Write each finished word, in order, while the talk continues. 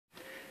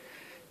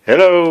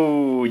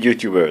Hello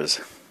YouTubers,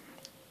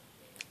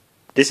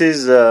 this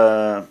is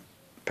a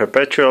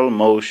perpetual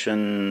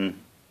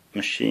motion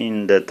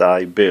machine that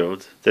I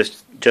built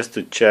just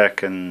to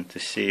check and to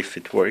see if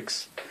it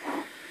works,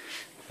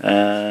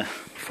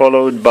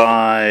 followed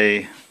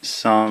by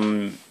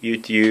some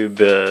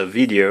YouTube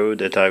video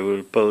that I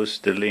will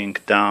post the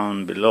link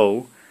down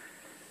below,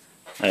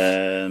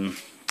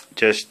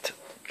 just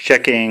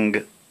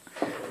checking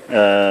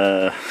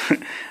if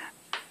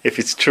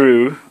it's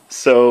true.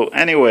 So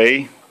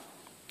anyway,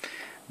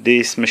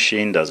 this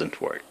machine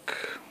doesn't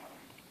work.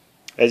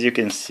 As you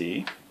can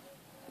see,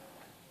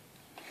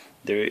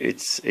 there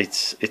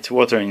it's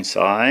water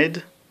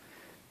inside,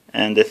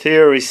 and the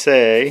theory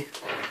say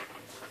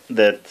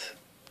that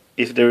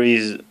if there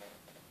is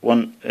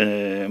one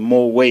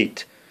more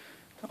weight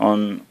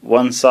on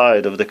one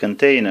side of the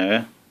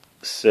container,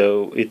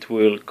 so it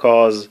will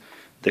cause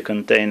the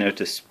container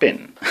to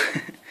spin.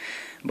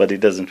 But it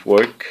doesn't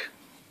work.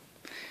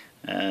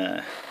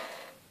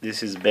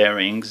 This is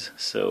bearings,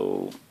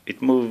 so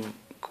it moves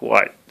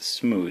quite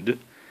smooth,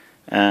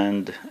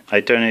 and I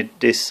turn it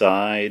this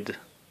side,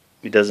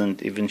 it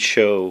doesn't even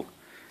show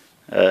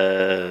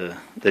that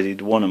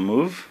it want to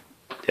move.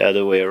 The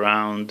other way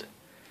around,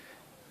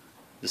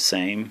 the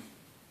same,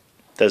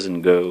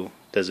 doesn't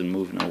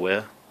move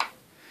nowhere.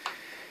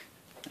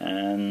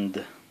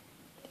 And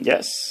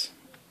yes,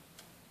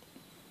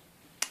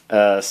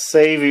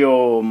 save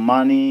your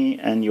money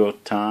and your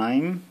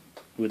time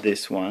with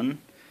this one.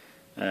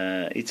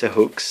 It's a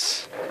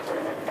hooks,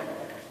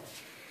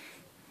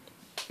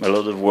 a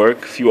lot of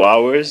work, few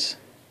hours.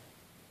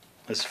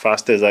 As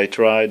fast as I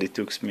tried, it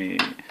took me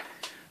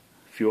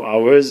a few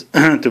hours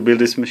to build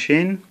this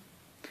machine,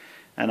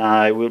 and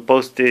I will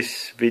post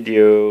this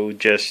video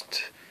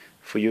just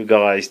for you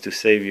guys to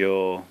save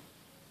your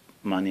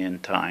money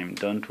and time.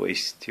 Don't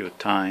waste your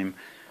time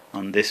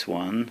on this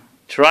one.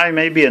 Try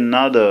maybe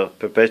another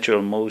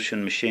perpetual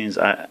motion machines.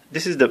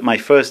 This is my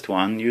first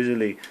one.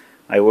 Usually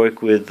I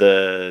work with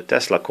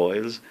Tesla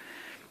coils.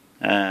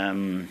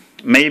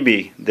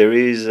 Maybe there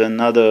is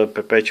another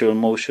perpetual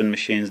motion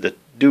machines that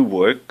do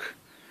work,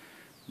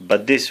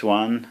 but this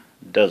one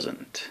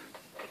doesn't.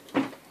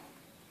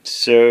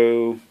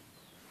 So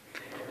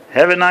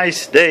have a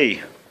nice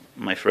day,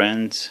 my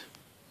friends.